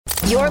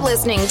You're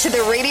listening to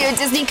the Radio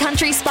Disney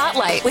Country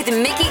Spotlight with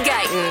Mickey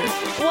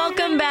Guyton.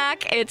 Welcome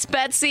back. It's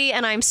Betsy,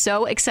 and I'm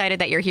so excited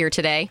that you're here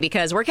today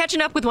because we're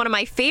catching up with one of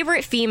my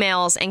favorite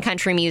females in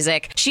country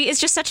music. She is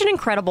just such an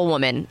incredible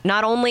woman,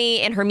 not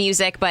only in her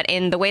music, but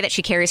in the way that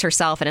she carries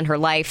herself and in her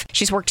life.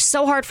 She's worked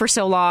so hard for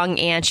so long,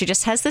 and she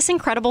just has this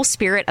incredible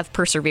spirit of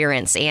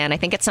perseverance, and I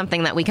think it's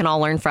something that we can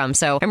all learn from.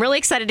 So I'm really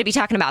excited to be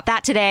talking about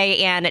that today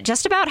and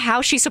just about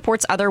how she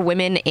supports other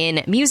women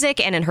in music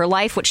and in her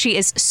life, which she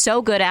is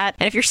so good at.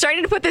 And if you're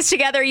starting to put this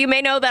together, you may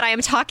know that I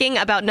am talking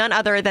about none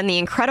other than the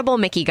incredible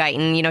Mickey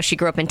Guyton. You know, she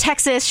grew up in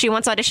Texas. She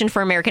once auditioned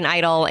for American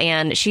Idol,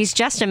 and she's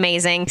just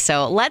amazing.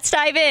 So let's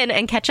dive in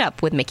and catch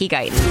up with Mickey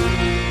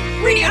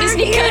Guyton. Radio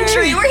Disney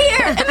Country, we're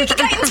here! And Mickey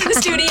Guyton's in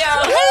the studio.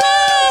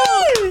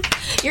 Hello!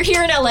 You're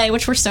here in LA,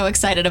 which we're so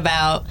excited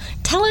about.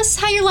 Tell us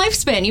how your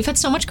life's been. You've had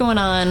so much going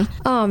on.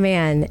 Oh,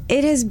 man.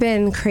 It has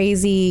been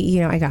crazy. You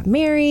know, I got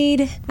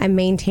married. I'm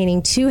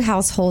maintaining 2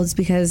 households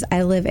because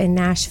I live in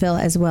Nashville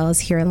as well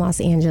as here in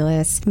Los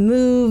Angeles.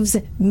 Moves,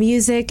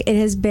 music. It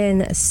has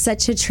been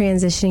such a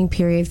transitioning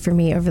period for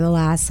me over the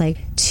last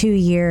 2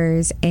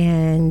 years.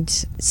 And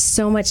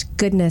so much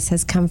goodness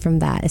has come from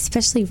that,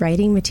 especially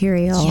writing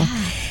material.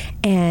 Yeah.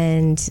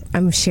 And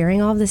I'm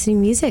sharing all of this new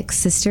music.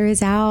 Sister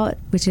is out,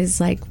 which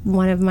is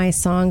one of my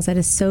songs that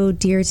is so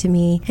dear to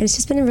me. And it's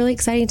just been a really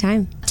exciting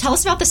time. Tell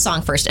us about the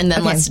song first, and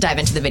then let's dive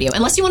into the video.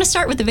 Unless you want to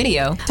start with the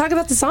video. Talk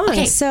about the song.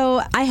 Okay.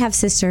 So I have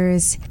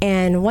sisters,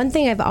 and one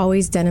thing I've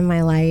always done in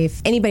my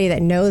life, anybody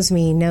that knows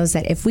me knows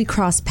that if we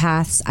cross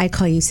paths, I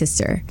call you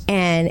sister.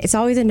 And it's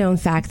always a known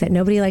fact that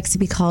nobody likes to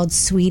be called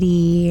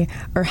sweetie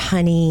or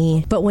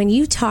honey. But when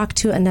you talk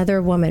to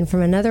another woman,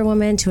 from another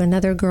woman to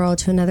another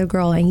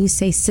girl, and you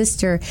say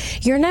sister,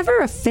 you're never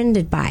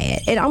offended by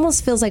it. It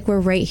almost feels like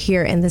we're right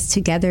here in this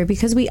together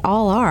because we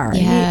all are.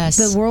 Yes.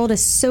 The world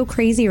is so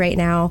crazy right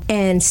now,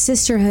 and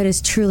sisterhood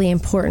is truly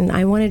important.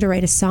 I wanted to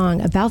write a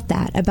song about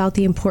that, about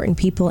the important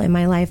people in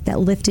my life that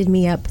lifted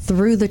me up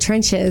through the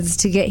trenches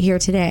to get here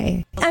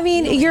today. I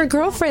mean, your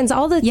girlfriends,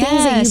 all the things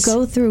that you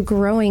go through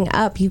growing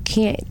up, you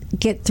can't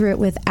get through it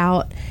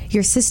without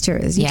your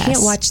sisters. You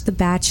can't watch The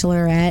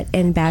Bachelorette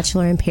and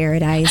Bachelor in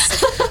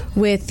Paradise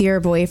with your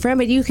boyfriend,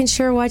 but you can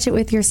sure watch it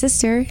with your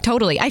sister.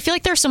 Totally. I feel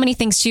like there are so many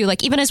things too,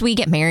 even as we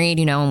get married,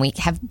 and we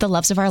have the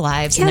loves of our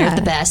lives and they're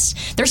the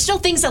best, there's still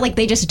things that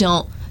they just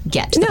don't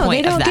get to the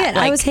point of that. They don't get.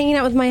 I was hanging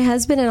out with my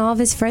husband and all of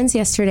his friends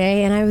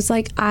yesterday, and I was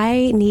like,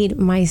 I need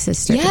my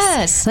sisters.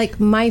 Yes.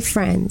 My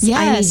friends. Yes.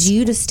 I need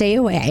you to stay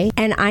away,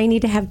 and I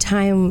need to have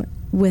time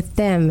with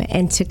them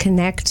and to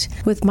connect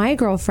with my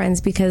girlfriends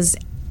because,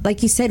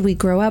 like you said, we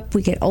grow up,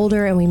 we get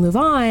older, and we move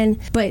on,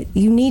 but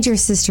you need your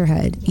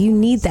sisterhood. You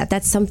need that.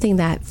 That's something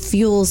that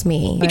fuels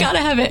me. You gotta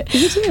have it.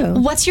 You do.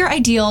 What's your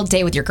ideal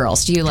day with your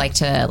girls? Do you like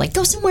to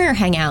go somewhere,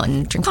 hang out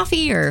and drink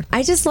coffee, or?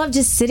 I just love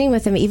just sitting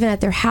with them, even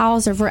at their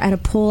house, or if we're at a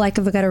pool. I've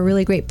got a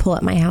really great pool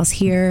at my house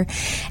here,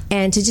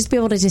 and to just be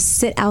able to just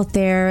sit out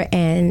there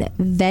and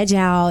veg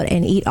out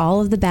and eat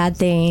all of the bad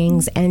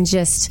things and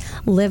just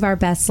live our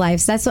best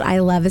lives. That's what I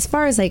love. As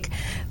far as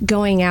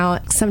going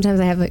out, sometimes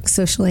I have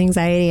social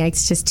anxiety.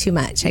 It's just too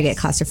much. I get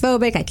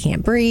claustrophobic. I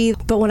can't breathe.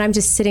 But when I'm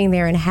just sitting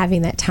there and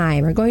having that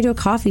time, or going to a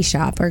coffee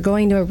shop, or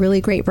going to a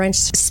really great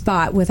brunch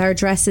spot with our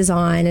dresses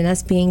on and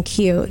us being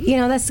cute,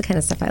 that's the kind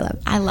of stuff I love.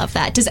 I love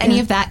that. Does any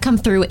of that come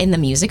through in the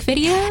music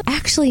video?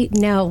 Actually,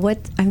 no.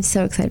 I'm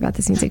so excited about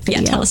this music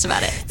video. Yeah, tell us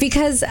about it.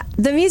 Because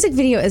the music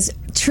video is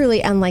truly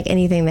unlike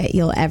anything that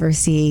you'll ever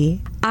see.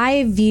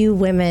 I view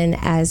women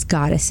as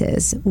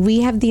goddesses.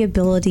 We have the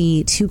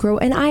ability to grow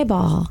an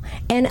eyeball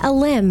and a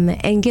limb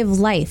and give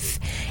life.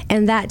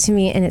 And that to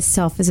me in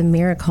itself is a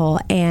miracle.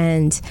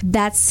 And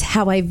that's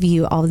how I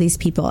view all of these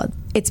people.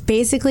 It's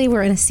basically,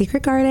 we're in a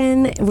secret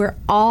garden. We're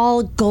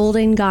all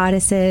golden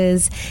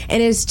goddesses.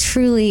 And it is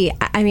truly,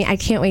 I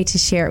can't wait to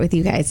share it with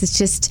you guys.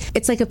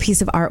 It's like a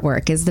piece of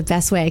artwork is the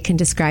best way I can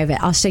describe it.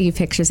 I'll show you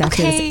pictures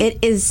after this. It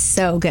is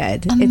so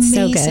good. Amazing. It's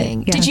so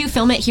good. Yeah. Did you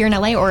film it here in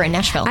LA or in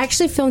Nashville? I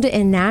actually filmed it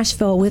in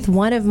Nashville with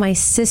one of my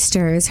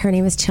sisters. Her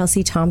name is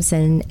Chelsea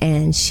Thompson,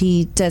 and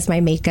she does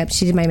my makeup.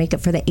 She did my makeup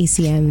for the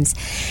ACMs.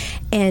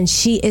 And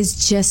she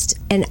is just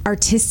an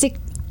artistic,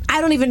 I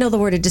don't even know the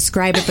word to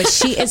describe it, but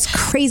she is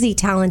crazy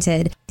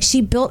talented. She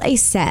built a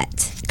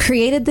set,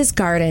 created this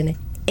garden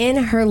in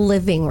her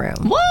living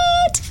room.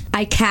 What?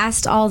 I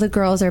cast all the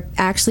girls are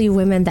actually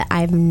women that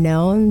I've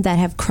known that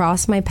have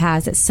crossed my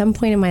paths at some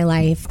point in my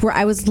life where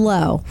I was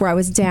low, where I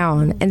was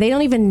down, and they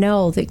don't even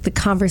know the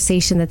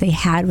conversation that they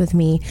had with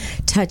me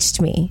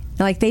touched me.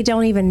 They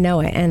don't even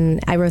know it.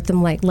 And I wrote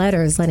them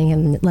letters letting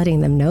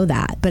them know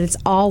that. But it's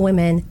all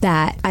women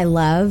that I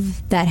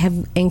love, that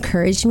have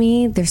encouraged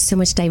me. There's so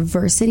much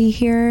diversity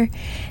here.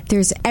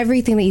 There's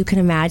everything that you can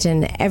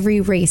imagine. Every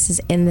race is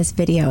in this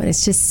video, and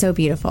it's just so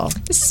beautiful.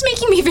 This is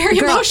making me very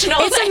emotional.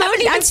 It's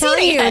emotional. I'm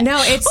telling you.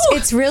 No,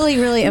 it's really,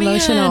 really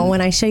emotional.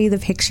 When I show you the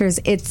pictures,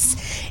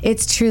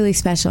 it's truly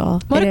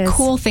special. What a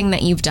cool thing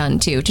that you've done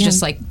too, to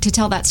just to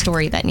tell that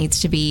story that needs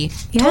to be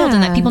told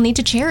and that people need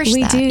to cherish.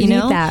 We that. We do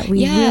need that.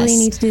 We really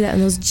Everybody needs to do that.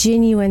 And those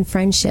genuine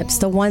friendships,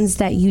 the ones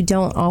that you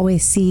don't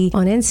always see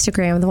on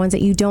Instagram, the ones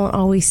that you don't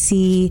always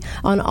see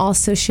on all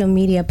social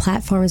media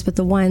platforms, but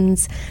the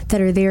ones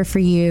that are there for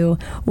you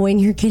when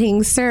you're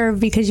getting served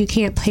because you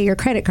can't pay your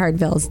credit card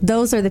bills.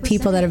 Those are the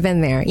people that have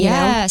been there. You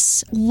know?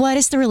 What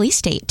is the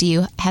release date? Do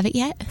you have it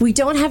yet? We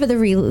don't have the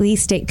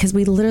release date because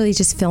we literally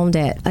just filmed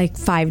it like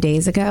 5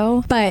 days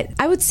ago. But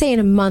I would say in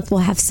a month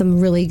we'll have some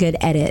really good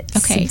edits.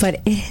 Okay.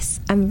 But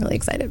I'm really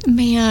excited.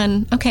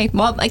 Man. Okay.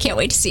 Well, I can't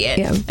wait to see it.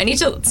 Yeah. I need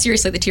to,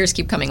 seriously, the tears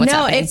keep coming. What's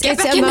happening? It's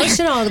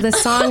emotional. The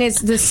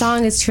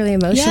song is truly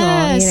emotional.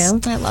 Yes. You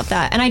know? I love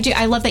that. And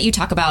I love that you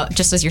talk about,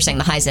 just as you're saying,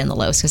 the highs and the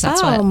lows, because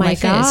that's what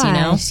life is, you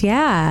know?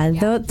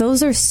 Yeah.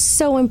 Those are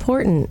so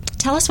important.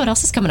 Tell us what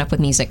else is coming up with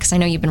music, because I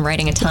know you've been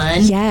writing a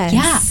ton.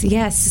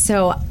 Yes.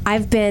 So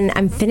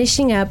I'm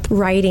finishing up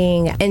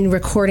writing and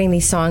recording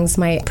these songs.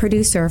 My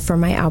producer for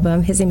my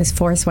album, his name is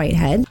Forrest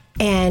Whitehead.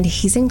 And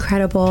he's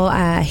incredible.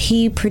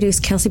 He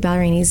produced Kelsey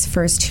Ballerini's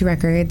first 2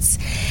 records.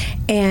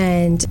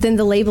 And then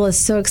the label is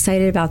so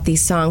excited about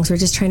these songs. We're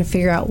just trying to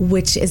figure out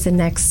which is the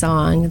next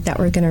song that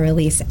we're going to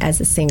release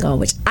as a single,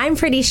 which I'm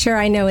pretty sure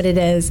I know what it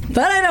is,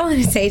 but I don't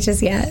want to say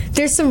just yet.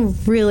 There's some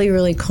really,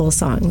 really cool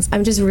songs.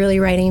 I'm just really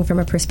writing from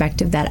a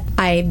perspective that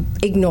I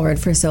ignored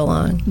for so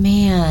long.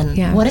 Man.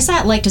 Yeah. What is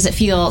that like? Does it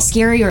feel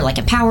scary or like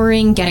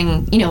empowering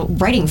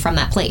writing from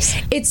that place?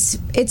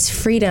 It's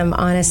freedom,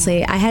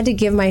 honestly. I had to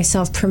give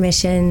myself permission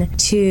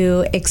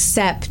to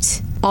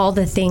accept all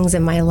the things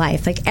in my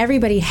life. Like,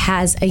 everybody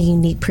has a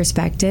unique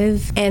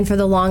perspective. And for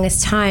the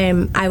longest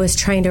time, I was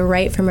trying to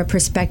write from a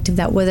perspective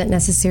that wasn't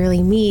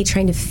necessarily me,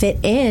 trying to fit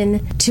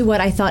in to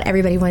what I thought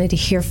everybody wanted to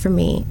hear from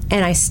me.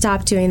 And I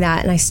stopped doing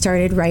that, and I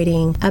started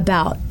writing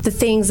about the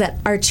things that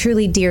are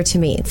truly dear to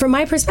me. From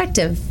my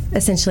perspective,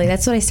 essentially,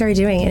 that's what I started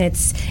doing. And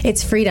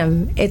it's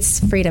freedom. It's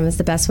freedom is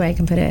the best way I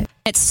can put it.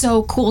 It's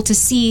so cool to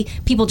see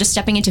people just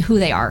stepping into who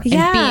they are and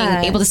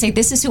being able to say,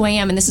 this is who I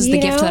am and this is the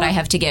gift that I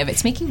have to give.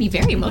 It's making me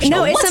very emotional.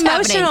 No, it's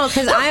emotional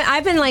because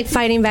I've been like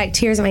fighting back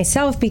tears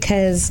myself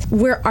because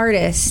we're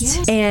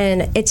artists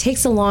and it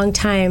takes a long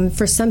time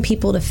for some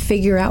people to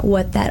figure out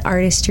what that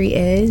artistry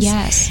is.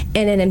 Yes.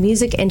 And in a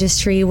music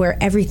industry where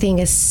everything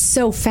is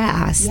so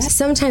fast,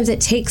 sometimes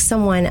it takes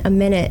someone a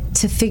minute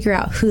to figure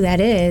out who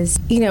that is.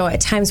 You know, at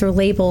times where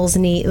labels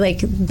need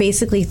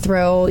basically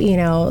throw,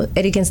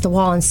 it against the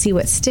wall and see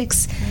what sticks.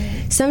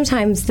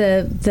 Sometimes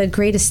the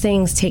greatest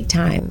things take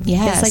time.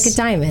 Yes. It's like a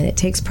diamond. It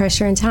takes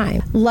pressure and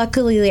time.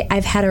 Luckily,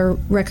 I've had a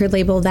record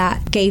label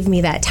that gave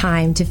me that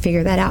time to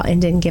figure that out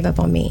and didn't give up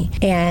on me.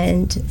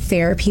 And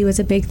therapy was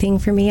a big thing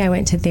for me. I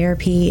went to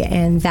therapy,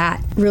 and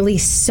that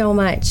released so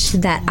much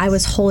that I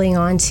was holding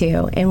on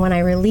to. And when I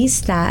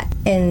released that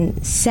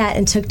and sat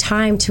and took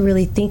time to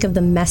really think of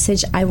the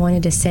message I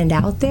wanted to send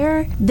out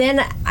there,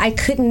 then I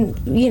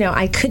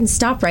couldn't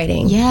stop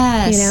writing.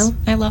 Yes.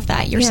 I love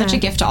that. You're such a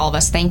gift to all of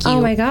us. Thank you. Oh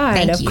my God.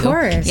 Thank of you.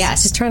 course.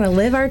 Yes. Just trying to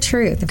live our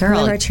truth.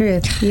 Girl. Live our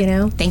truth,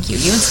 Thank you.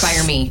 You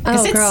inspire me.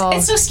 Girl.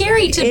 It's so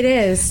scary to... It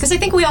is. Because I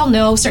think we all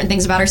know certain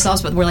things about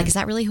ourselves, but we're like, is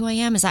that really who I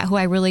am? Is that who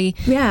I really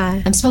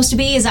am supposed to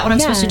be? Is that what I'm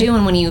supposed to do?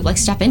 And when you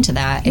step into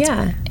that, it's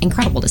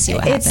incredible to see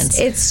what happens.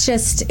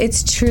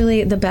 It's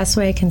truly the best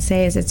way I can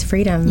say is it's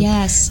freedom.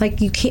 Yes. Like,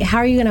 you can't, how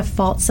are you going to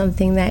fault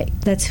something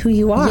that's who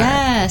you are?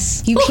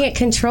 Yes. You can't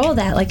control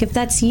that. Like, if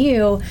that's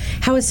you,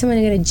 how is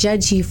someone going to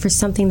judge you for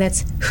something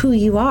that's who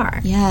you are?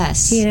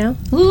 Yes.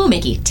 Ooh,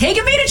 Mickey,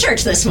 taking me to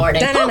church this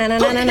morning. So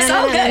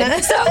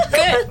good. So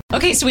good.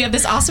 Okay, so we have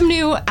this awesome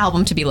new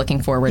album to be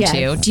looking forward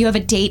to. Do you have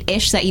a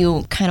date-ish that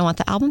you kind of want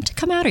the album to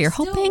come out, or you're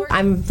hoping?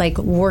 I'm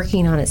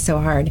working on it so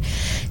hard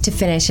to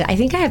finish it. I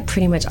think I have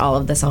pretty much all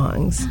of the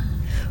songs,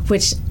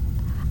 which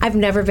I've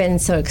never been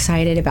so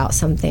excited about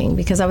something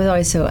because I was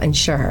always so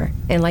unsure.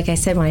 And like I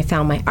said, when I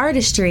found my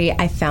artistry,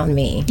 I found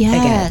me.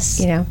 Yes.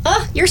 Again,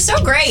 Oh, you're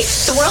so great.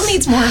 The world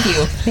needs more of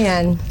you.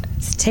 Man.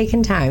 It's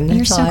taken time. That's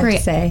You're so all I great. have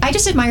to say. I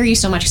just admire you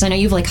so much because I know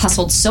you've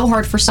hustled so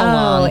hard for so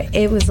long.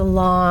 It was a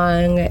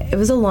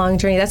long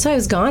journey. That's why I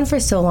was gone for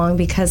so long,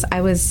 because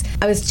I was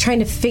trying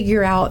to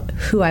figure out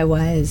who I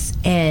was,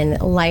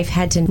 and life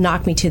had to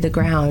knock me to the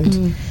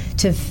ground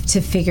to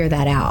figure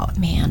that out.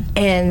 Man.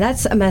 And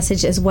that's a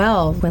message as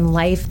well. When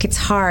life gets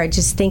hard,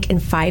 just think in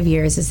 5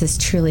 years, is this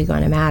truly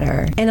going to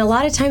matter? And a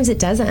lot of times it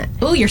doesn't.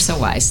 Oh, you're so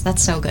wise.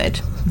 That's so good.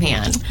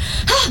 Man.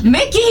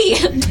 Mickey!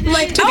 I'm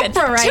like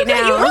Oprah right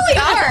now. You really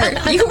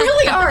are. You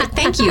really are.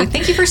 Thank you.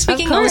 Thank you for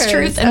speaking all this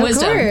truth and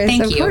wisdom.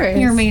 Thank you.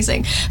 You're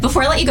amazing.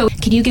 Before I let you go,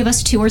 can you give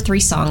us 2 or 3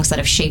 songs that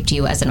have shaped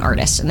you as an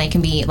artist? And they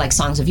can be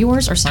songs of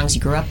yours or songs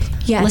you grew up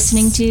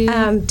listening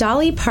to.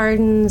 Dolly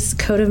Parton's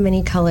Coat of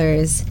Many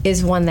Colors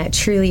is one that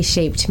truly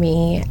shaped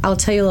me. I'll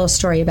tell you a little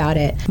story about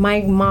it.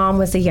 My mom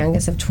was the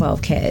youngest of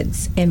 12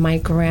 kids, and my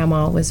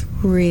grandma was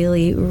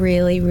really,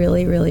 really,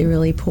 really, really,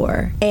 really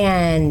poor.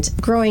 And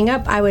growing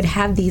up, I would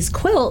have these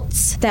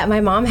quilts that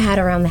my mom had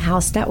around the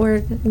house that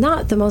were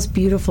not the most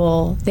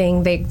beautiful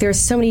thing. There's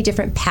so many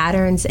different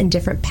patterns and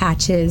different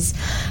patches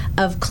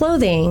of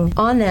clothing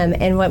on them.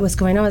 And what was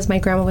going on was my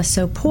grandma was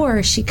so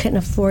poor, she couldn't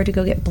afford to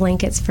go get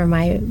blankets for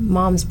my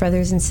mom's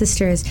brothers and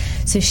sisters.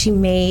 So she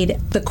made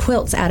the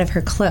quilts out of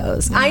her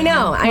clothes. Wow. I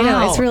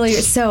know. It's really,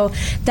 so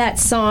that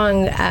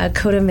song,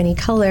 Coat of Many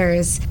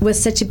Colors,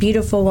 was such a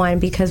beautiful one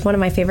because one of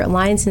my favorite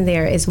lines in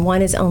there is,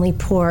 one is only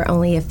poor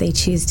only if they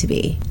choose to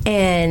be.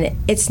 And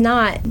it's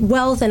not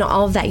wealth and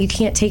all of that. You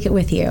can't take it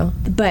with you.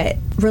 But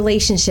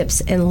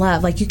relationships and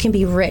love, like you can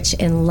be rich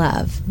in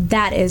love.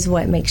 That is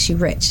what makes you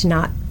rich,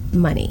 not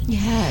money.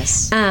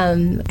 Yes.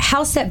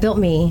 House That Built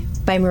Me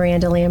by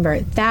Miranda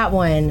Lambert. That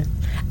one,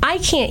 I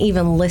can't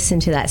even listen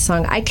to that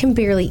song. I can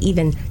barely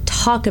even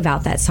talk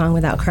about that song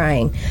without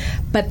crying.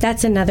 But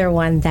that's another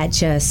one that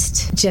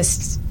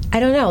just I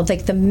don't know,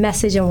 like the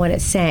message and what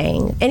it's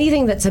saying.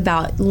 Anything that's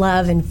about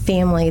love and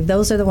family,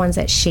 those are the ones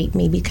that shape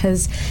me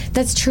because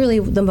that's truly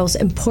the most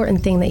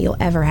important thing that you'll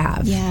ever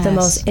have. Yes. The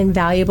most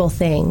invaluable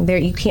thing. There,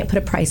 you can't put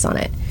a price on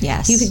it.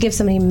 Yes. You could give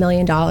somebody $1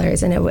 million and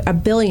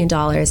 $1 billion,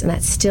 and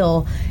that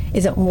still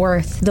isn't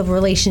worth the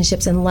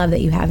relationships and love that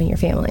you have in your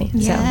family.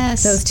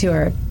 Yes. So those two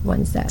are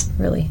ones that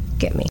really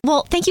get me.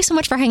 Well, thank you so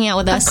much for hanging out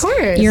with us. Of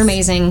course. You're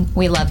amazing.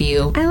 We love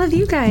you. I love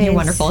you guys. You're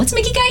wonderful. It's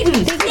Mickey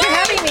Guyton. Thank you for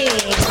having me.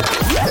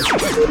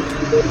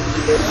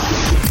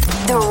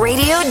 The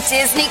Radio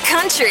Disney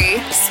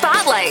Country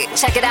Spotlight.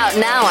 Check it out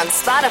now on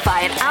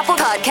Spotify and Apple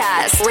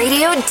Podcasts.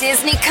 Radio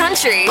Disney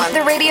Country on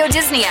the Radio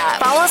Disney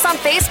app. Follow us on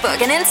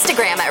Facebook and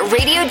Instagram at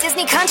Radio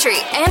Disney Country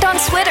and on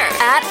Twitter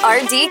at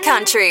RD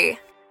Country.